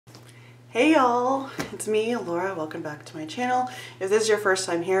Hey y'all, it's me, Laura. Welcome back to my channel. If this is your first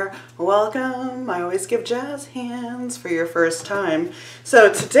time here, welcome. I always give jazz hands for your first time.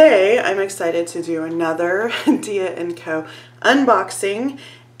 So today I'm excited to do another Dia & Co unboxing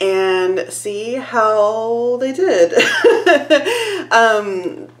and see how they did.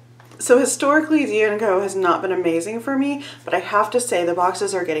 So historically, Dia & Co has not been amazing for me, but I have to say the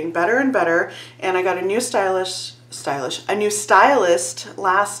boxes are getting better and better, and I got a new stylist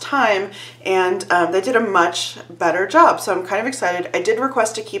last time, and they did a much better job. So I'm kind of excited. I did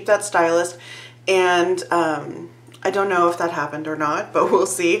request to keep that stylist, and I don't know if that happened or not, but we'll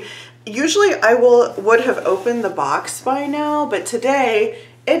see. Usually I would have opened the box by now, but today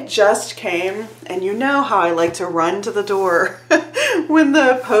it just came, and you know how I like to run to the door when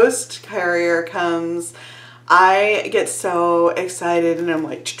the post carrier comes. I get so excited and I'm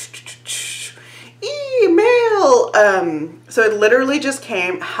like, email! So it literally just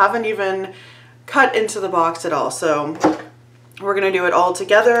came, haven't even cut into the box at all. So we're gonna do it all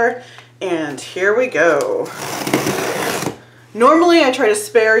together, and here we go. Normally I try to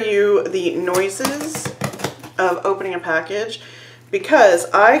spare you the noises of opening a package because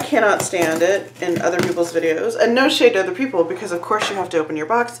I cannot stand it in other people's videos, and no shade to other people because of course you have to open your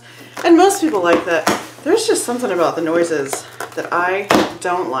box and most people like that. There's just something about the noises that I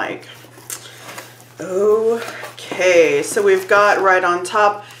don't like. Okay, so we've got right on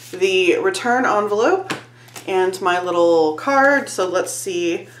top the return envelope and my little card. So let's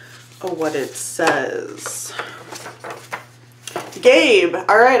see what it says. Gabe,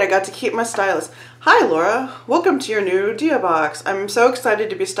 all right, I got to keep my stylus. Hi Laura, welcome to your new Dia box. I'm so excited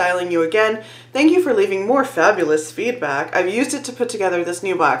to be styling you again. Thank you for leaving more fabulous feedback. I've used it to put together this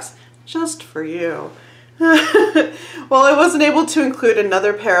new box just for you. While I wasn't able to include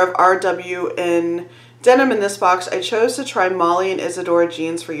another pair of RW in denim in this box, I chose to try Molly and Isadora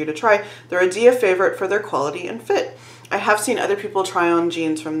jeans for you to try. They're a Dia favorite for their quality and fit. I have seen other people try on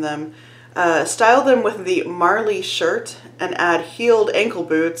jeans from them. Style them with the Marley shirt and add heeled ankle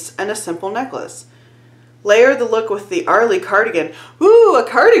boots and a simple necklace. Layer the look with the Arlie cardigan. Ooh, a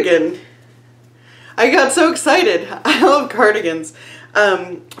cardigan! I got so excited. I love cardigans.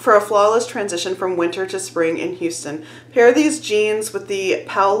 For a flawless transition from winter to spring in Houston. Pair these jeans with the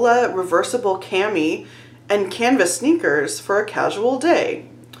Paola reversible cami and canvas sneakers for a casual day.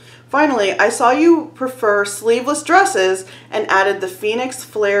 Finally, I saw you prefer sleeveless dresses and added the Phoenix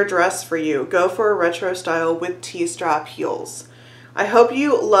flare dress for you. Go for a retro style with T-strap heels. I hope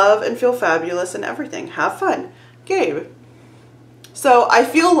you love and feel fabulous and everything. Have fun. Gabe. So I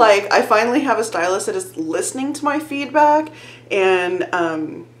feel like I finally have a stylist that is listening to my feedback and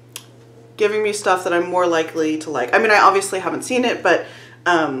giving me stuff that I'm more likely to like. I mean, I obviously haven't seen it, but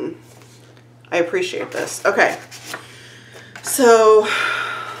I appreciate this. Okay, so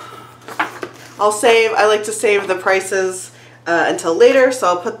I like to save the prices until later, so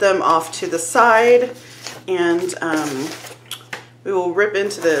I'll put them off to the side, and we will rip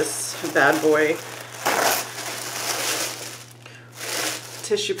into this bad boy.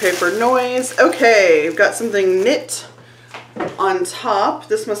 Tissue paper noise. Okay, I've got something knit on top.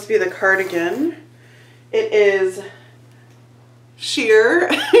 This must be the cardigan. It is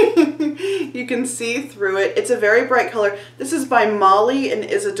sheer. You can see through it. It's a very bright color. This is by Molly and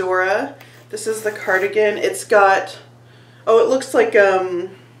Isadora. This is the cardigan. It's got, oh, it looks like,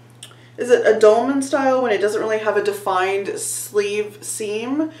 is it a dolman style when it doesn't really have a defined sleeve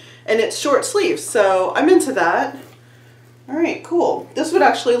seam? And it's short sleeves, so I'm into that. All right, cool. This would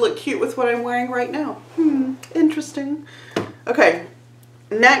actually look cute with what I'm wearing right now. Interesting. Okay,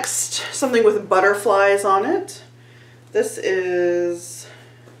 next, something with butterflies on it. This is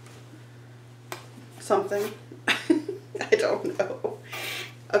something. I don't know.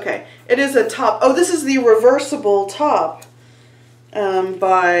 Okay, it is a top. Oh, this is the reversible top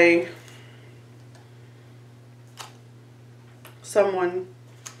by someone.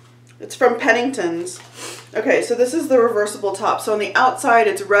 It's from Pennington's. Okay, so this is the reversible top. So on the outside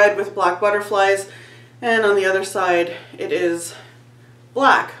it's red with black butterflies, and on the other side it is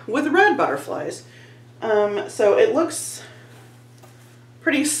black with red butterflies. So it looks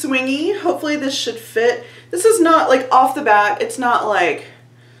pretty swingy. Hopefully this should fit. This is not like off the bat, it's not like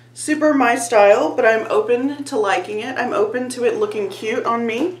super my style, but I'm open to liking it. I'm open to it looking cute on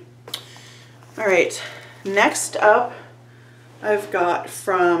me. All right, next up I've got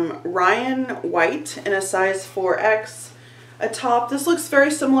from Ryan White in a size 4X, a top. This looks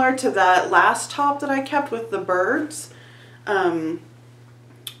very similar to that last top that I kept with the birds.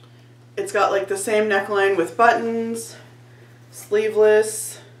 It's got like the same neckline with buttons,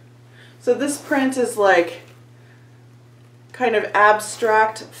 sleeveless. So this print is like kind of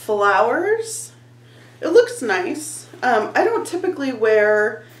abstract flowers. It looks nice. I don't typically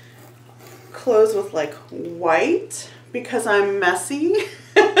wear clothes with like white because I'm messy,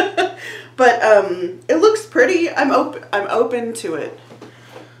 but it looks pretty. I'm open to it.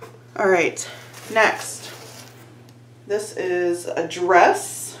 All right, next. This is a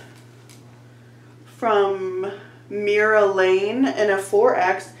dress from Mira Lane in a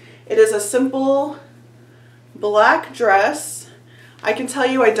 4X. It is a simple black dress. I can tell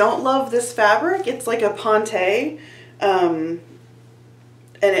you I don't love this fabric. It's like a ponte, and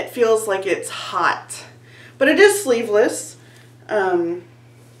it feels like it's hot. But it is sleeveless. It's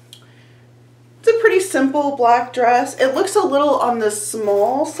a pretty simple black dress. It looks a little on the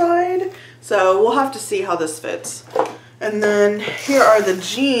small side, so we'll have to see how this fits. And then here are the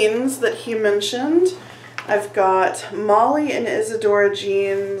jeans that he mentioned. I've got Molly and Isadora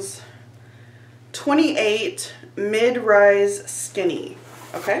jeans, 28, mid-rise skinny,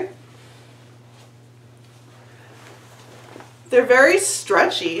 okay? They're very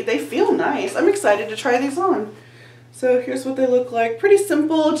stretchy. They feel nice. I'm excited to try these on. So here's what they look like. Pretty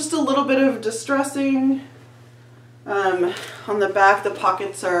simple, just a little bit of distressing. On the back, the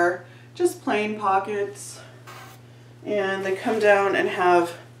pockets are just plain pockets. And they come down and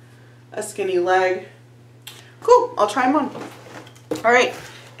have a skinny leg. Cool, I'll try them on. All right,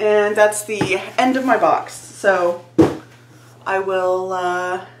 and that's the end of my box. So I will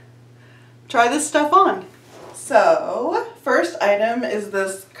try this stuff on. So first item is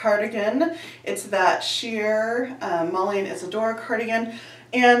this cardigan. It's that sheer Molly and Isadora cardigan.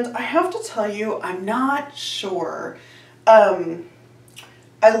 And I have to tell you, I'm not sure.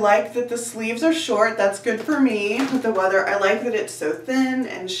 I like that the sleeves are short. That's good for me with the weather. I like that it's so thin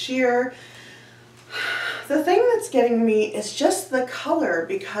and sheer. The thing that's getting me is just the color,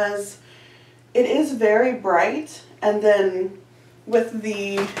 because it is very bright, and then with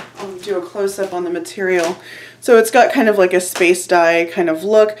the, I'll do a close-up on the material. So it's got kind of like a space dye kind of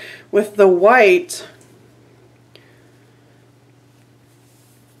look with the white.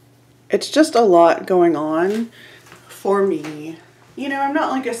 It's just a lot going on for me. You know, I'm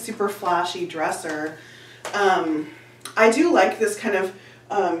not like a super flashy dresser. I do like this kind of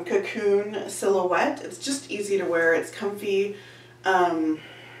cocoon silhouette. It's just easy to wear. It's comfy.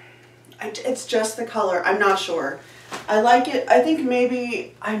 It's just the color. I'm not sure. I like it. I think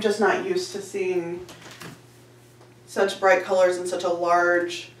maybe I'm just not used to seeing such bright colors in such a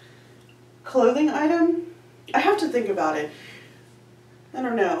large clothing item. I have to think about it. I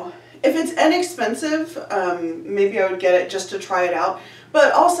don't know. If it's inexpensive, maybe I would get it just to try it out.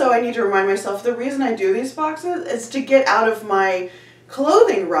 But also I need to remind myself the reason I do these boxes is to get out of my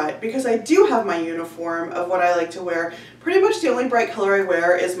clothing rut, because I do have my uniform of what I like to wear. Pretty much the only bright color I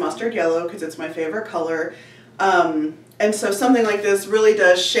wear is mustard yellow because it's my favorite color. And so something like this really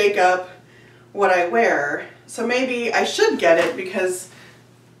does shake up what I wear. So maybe I should get it because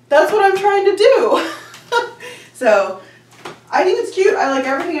that's what I'm trying to do. So I think it's cute. I like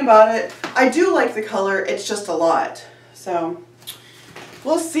everything about it. I do like the color. It's just a lot. So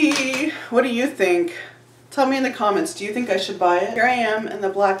we'll see. What do you think? Tell me in the comments, do you think I should buy it? Here I am in the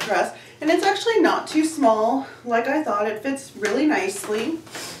black dress, and it's actually not too small like I thought. It fits really nicely.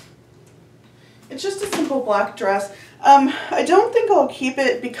 It's just a simple black dress. I don't think I'll keep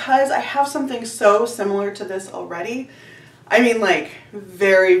it because I have something so similar to this already. I mean, like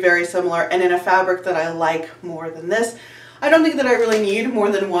very, very similar, and in a fabric that I like more than this. I don't think that I really need more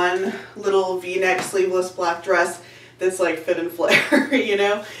than one little V-neck sleeveless black dress that's like fit and flare, you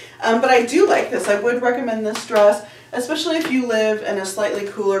know? But I do like this. I would recommend this dress, especially if you live in a slightly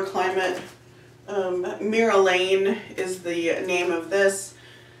cooler climate. Mira Lane is the name of this.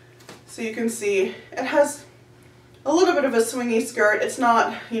 So you can see it has a little bit of a swingy skirt. It's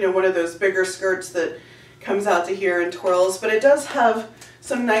not, you know, one of those bigger skirts that comes out to here and twirls, but it does have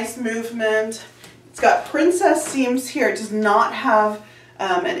some nice movement. It's got princess seams here. It does not have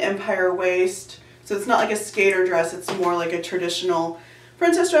an empire waist. So it's not like a skater dress. It's more like a traditional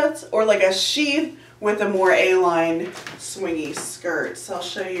princess dress, or like a sheath with a more A-line swingy skirt. So I'll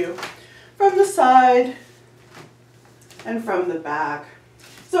show you from the side and from the back.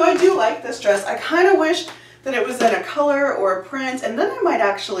 So I do like this dress. I kind of wish that it was in a color or a print, and then I might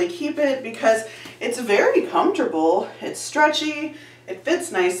actually keep it because it's very comfortable. It's stretchy. It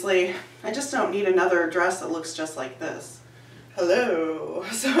fits nicely. I just don't need another dress that looks just like this. Hello.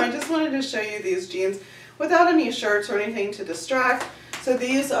 So I just wanted to show you these jeans without any shirts or anything to distract. So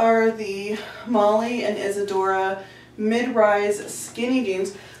these are the Molly and Isadora mid-rise skinny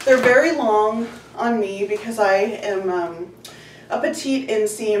jeans. They're very long on me because I am a petite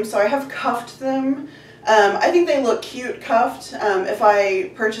inseam, so I have cuffed them I think they look cute cuffed. If I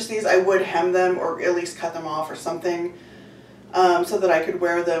purchased these, I would hem them or at least cut them off or something, so that I could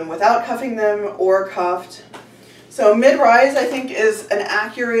wear them without cuffing them or cuffed. So mid-rise, I think, is an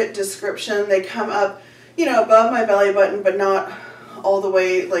accurate description. They come up, you know, above my belly button, but not all the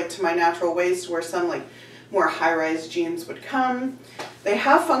way like to my natural waist where some like more high-rise jeans would come. They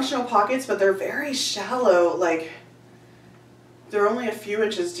have functional pockets, but they're very shallow. Like, they're only a few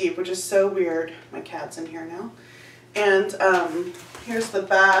inches deep, which is so weird. My cat's in here now. And here's the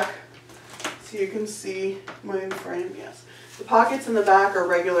back, so you can see my frame. Yes. The pockets in the back are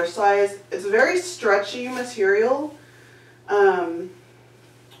regular size. It's a very stretchy material. I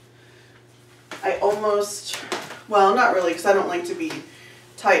almost, well, not really, because I don't like to be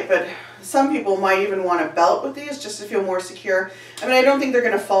tight, but some people might even want a belt with these just to feel more secure. I mean, I don't think they're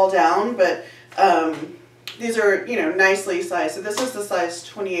going to fall down, but these are, you know, nicely sized. So this is the size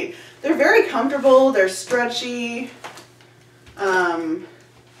 28. They're very comfortable. They're stretchy. Yeah,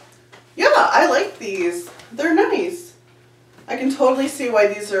 I like these. They're nice. I can totally see why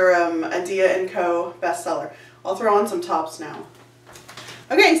these are a Dia & Co. bestseller. I'll throw on some tops now.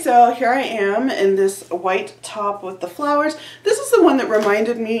 Okay, so here I am in this white top with the flowers. This is the one that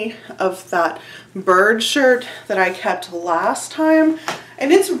reminded me of that bird shirt that I kept last time.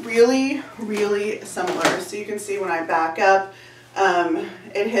 And it's really, really similar. So you can see when I back up,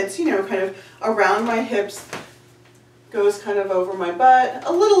 it hits, you know, kind of around my hips, goes kind of over my butt,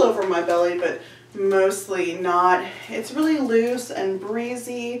 a little over my belly, but mostly not. It's really loose and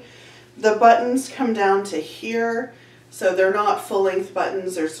breezy. The buttons come down to here, so they're not full-length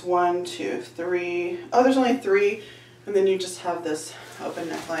buttons. There's 1, 2, 3. Oh, there's only 3, and then you just have this open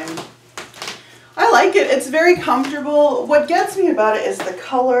neckline. I like it. It's very comfortable. What gets me about it is the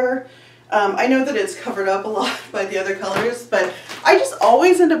color. I know that it's covered up a lot by the other colors, but I just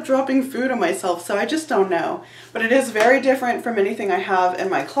always end up dropping food on myself, so I just don't know. But it is very different from anything I have in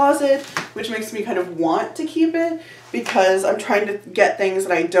my closet, which makes me kind of want to keep it because I'm trying to get things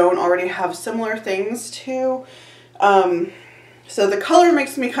that I don't already have similar things to. So the color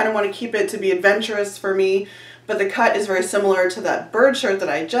makes me kind of want to keep it to be adventurous for me, but the cut is very similar to that bird shirt that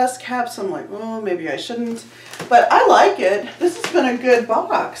I just kept, so I'm like, oh, maybe I shouldn't. But I like it. This has been a good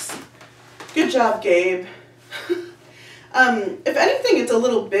box. Good job, Gabe. If anything, it's a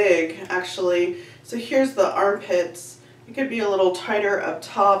little big, actually. So here's the armpits. It could be a little tighter up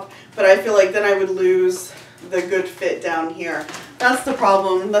top, but I feel like then I would lose the good fit down here. That's the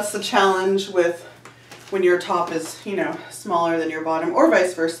problem. That's the challenge with when your top is, you know, smaller than your bottom, or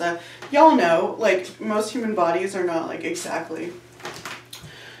vice versa. Y'all know, like, most human bodies are not, like, exactly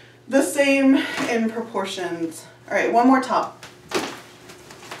the same in proportions. All right, one more top.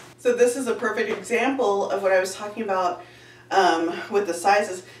 So this is a perfect example of what I was talking about with the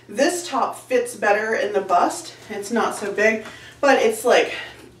sizes. This top fits better in the bust. It's not so big, but it's like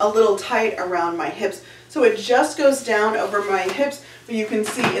a little tight around my hips. So it just goes down over my hips, but you can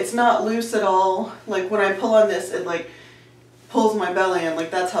see it's not loose at all. Like when I pull on this, it like pulls my belly in,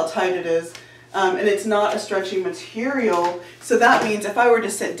 like that's how tight it is. And it's not a stretchy material. So that means if I were to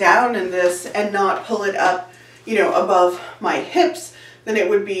sit down in this and not pull it up, you know, above my hips, then it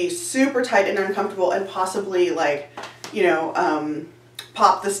would be super tight and uncomfortable and possibly like, you know,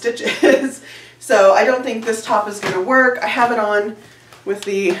 pop the stitches. So I don't think this top is going to work. I have it on with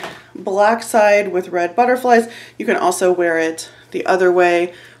the black side with red butterflies. You can also wear it the other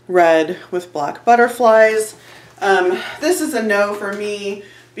way, red with black butterflies. This is a no for me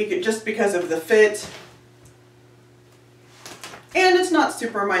just because of the fit. And it's not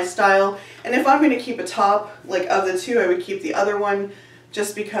super my style. And if I'm going to keep a top, like of the two, I would keep the other one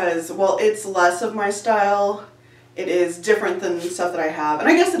just because, well, it's less of my style. It is different than stuff that I have. And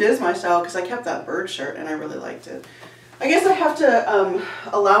I guess it is my style because I kept that bird shirt and I really liked it. I guess I have to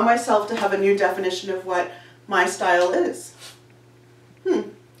allow myself to have a new definition of what my style is.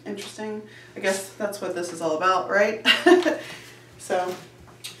 Interesting. I guess that's what this is all about, right? So,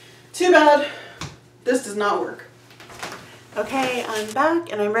 too bad this does not work. Okay, I'm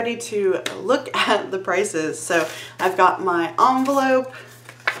back and I'm ready to look at the prices. So I've got my envelope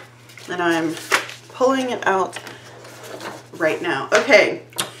and I'm pulling it out right now. Okay,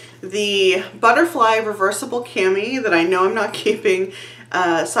 the butterfly reversible cami that I know I'm not keeping,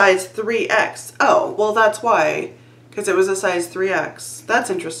 size 3X. Oh, well that's why, because it was a size 3X. That's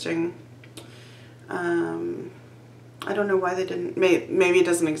interesting. I don't know why they didn't, maybe it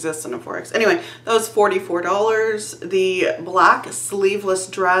doesn't exist in a 4X. Anyway, that was $44. The black sleeveless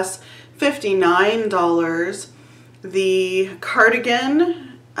dress, $59. The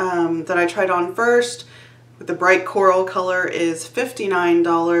cardigan that I tried on first with the bright coral color is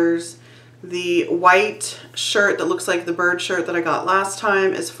 $59. The white shirt that looks like the bird shirt that I got last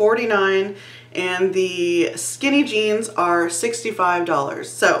time is $49, and the skinny jeans are $65.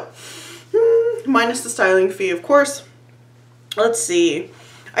 So, minus the styling fee, of course. Let's see.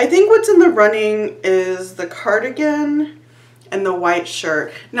 I think what's in the running is the cardigan and the white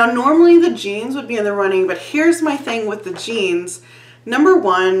shirt. Now, normally the jeans would be in the running, but here's my thing with the jeans. Number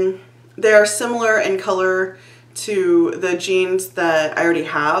one, they are similar in color to the jeans that I already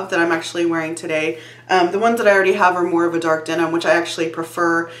have, that I'm actually wearing today. The ones that I already have are more of a dark denim, which I actually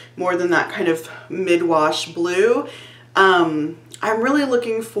prefer more than that kind of mid-wash blue. I'm really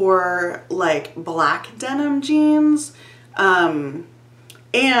looking for like black denim jeans, and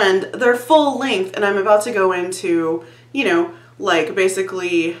they're full length, and I'm about to go into, you know, like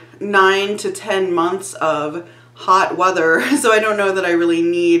basically 9 to 10 months of hot weather, so I don't know that I really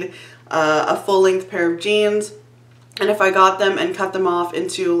need a full-length pair of jeans. And if I got them and cut them off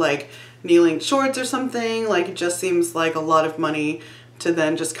into like knee-length shorts or something, like it just seems like a lot of money to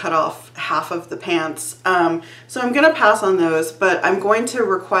then just cut off half of the pants. So I'm gonna pass on those, but I'm going to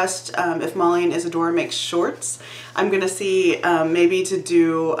request if Molly and Isadora make shorts. I'm gonna see maybe to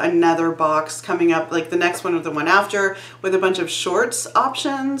do another box coming up, like the next one or the one after, with a bunch of shorts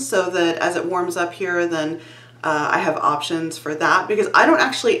options, so that as it warms up here, then I have options for that, because I don't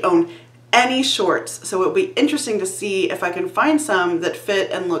actually own any shorts, so it'll be interesting to see if I can find some that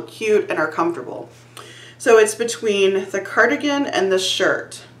fit and look cute and are comfortable. So it's between the cardigan and the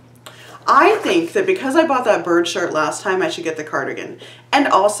shirt. I think that because I bought that bird shirt last time, I should get the cardigan. And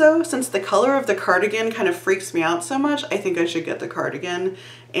also, since the color of the cardigan kind of freaks me out so much, I think I should get the cardigan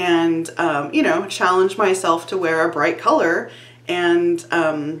and, you know, challenge myself to wear a bright color. And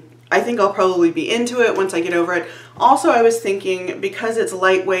I think I'll probably be into it once I get over it. Also, I was thinking, because it's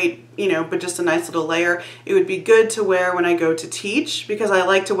lightweight, you know, but just a nice little layer, it would be good to wear when I go to teach, because I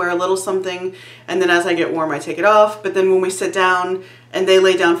like to wear a little something, and then as I get warm I take it off. But then when we sit down and they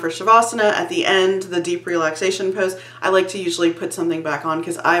lay down for Shavasana at the end, the deep relaxation pose, I like to usually put something back on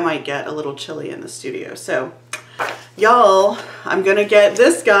because I might get a little chilly in the studio. So y'all, I'm gonna get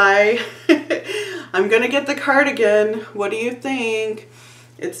this guy. I'm gonna get the cardigan. What do you think?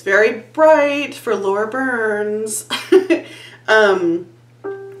 It's very bright for Laura Burns.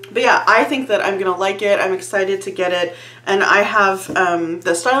 But yeah, I think that I'm gonna like it. I'm excited to get it. And I have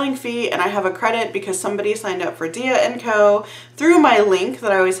the styling fee, and I have a credit because somebody signed up for Dia & Co. through my link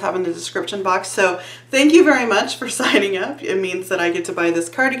that I always have in the description box. So thank you very much for signing up. It means that I get to buy this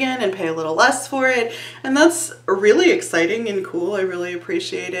cardigan and pay a little less for it. And that's really exciting and cool. I really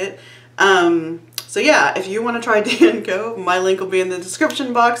appreciate it. So yeah, if you want to try Dia & Co., my link will be in the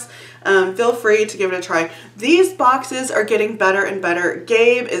description box. Feel free to give it a try. These boxes are getting better and better.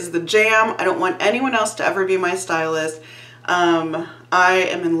 Gabe is the jam. I don't want anyone else to ever be my stylist. I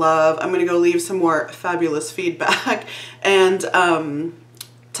am in love. I'm going to go leave some more fabulous feedback and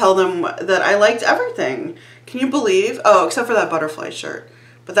tell them that I liked everything. Can you believe? Oh, except for that butterfly shirt.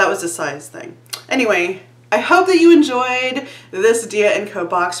 But that was a size thing. Anyway, I hope that you enjoyed this Dia & Co.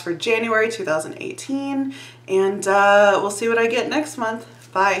 box for January 2018, and we'll see what I get next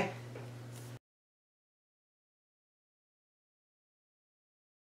month. Bye.